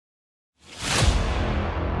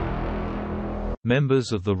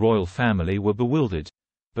Members of the royal family were bewildered,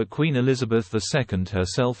 but Queen Elizabeth II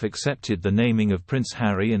herself accepted the naming of Prince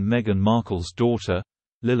Harry and Meghan Markle's daughter,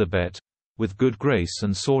 Lilibet, with good grace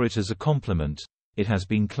and saw it as a compliment, it has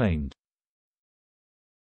been claimed.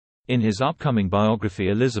 In his upcoming biography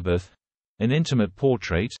Elizabeth, an intimate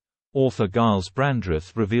portrait, author Gyles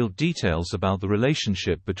Brandreth revealed details about the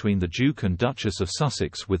relationship between the Duke and Duchess of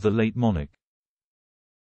Sussex with the late monarch.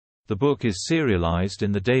 The book is serialized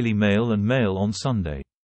in the Daily Mail and Mail on Sunday.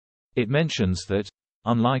 It mentions that,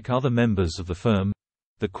 unlike other members of the firm,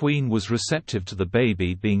 the Queen was receptive to the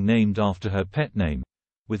baby being named after her pet name,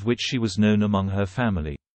 with which she was known among her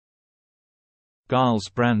family. Gyles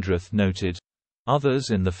Brandreth noted,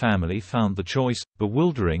 "Others in the family found the choice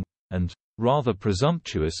bewildering, and rather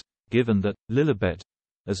presumptuous, given that Lilibet,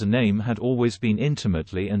 as a name had always been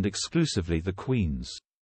intimately and exclusively the Queen's."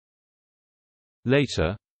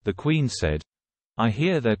 Later, the Queen said, "I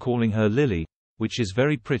hear they're calling her Lily, which is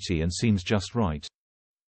very pretty and seems just right."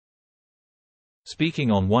 Speaking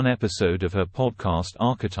on one episode of her podcast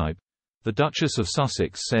Archetype, the Duchess of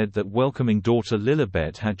Sussex said that welcoming daughter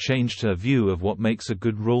Lilibet had changed her view of what makes a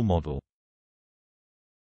good role model.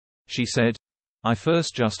 She said, "I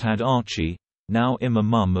first just had Archie, now I'm a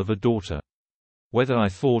mum of a daughter. Whether I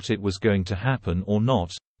thought it was going to happen or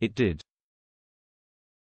not, it did.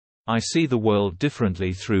 I see the world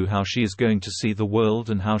differently through how she is going to see the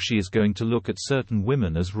world and how she is going to look at certain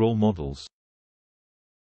women as role models."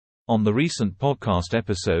 On the recent podcast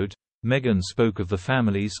episode, Meghan spoke of the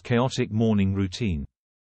family's chaotic morning routine.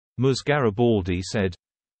 Ms. Garibaldi said,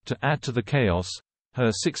 "To add to the chaos,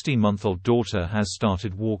 her 16-month-old daughter has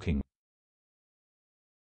started walking."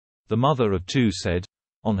 The mother of two said,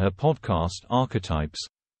 on her podcast Archetypes,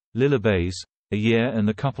 "Lilibet's a year and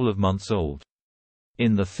a couple of months old.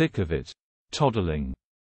 In the thick of it. Toddling."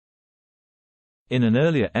 In an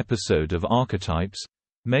earlier episode of Archetypes,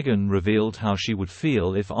 Meghan revealed how she would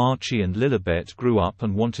feel if Archie and Lilibet grew up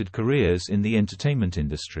and wanted careers in the entertainment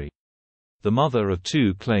industry. The mother of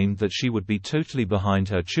two claimed that she would be totally behind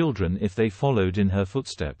her children if they followed in her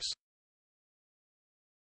footsteps.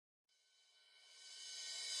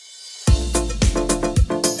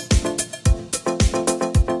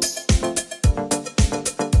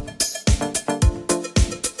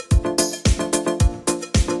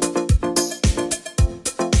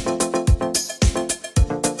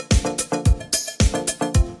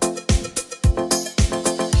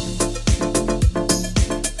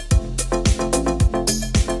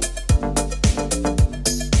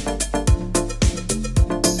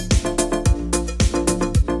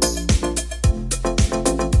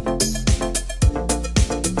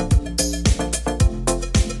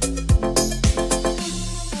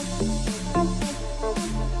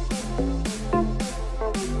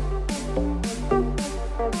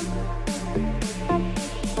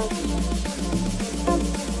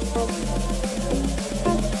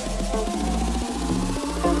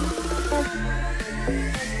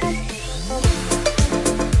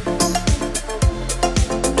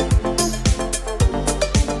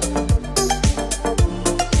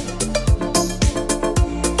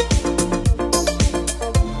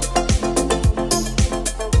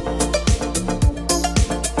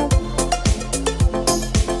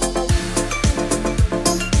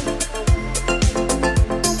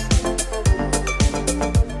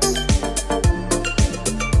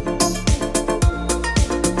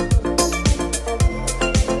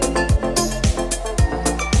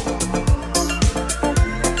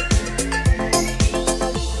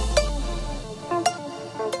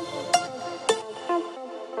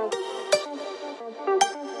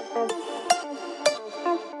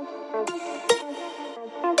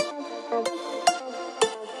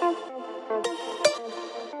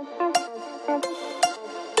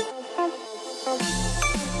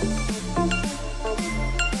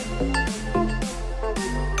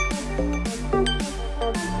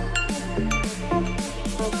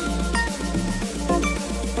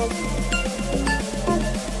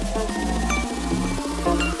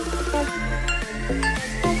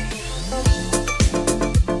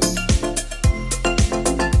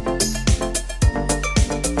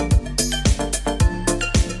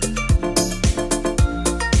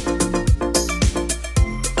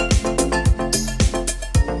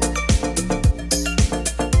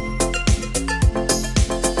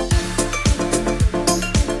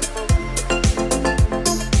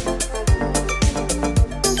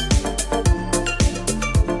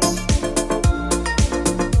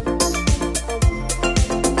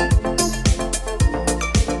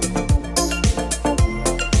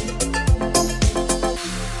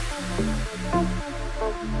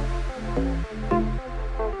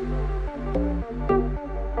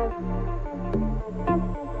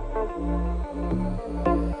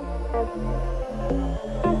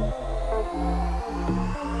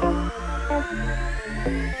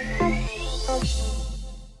 Thank you.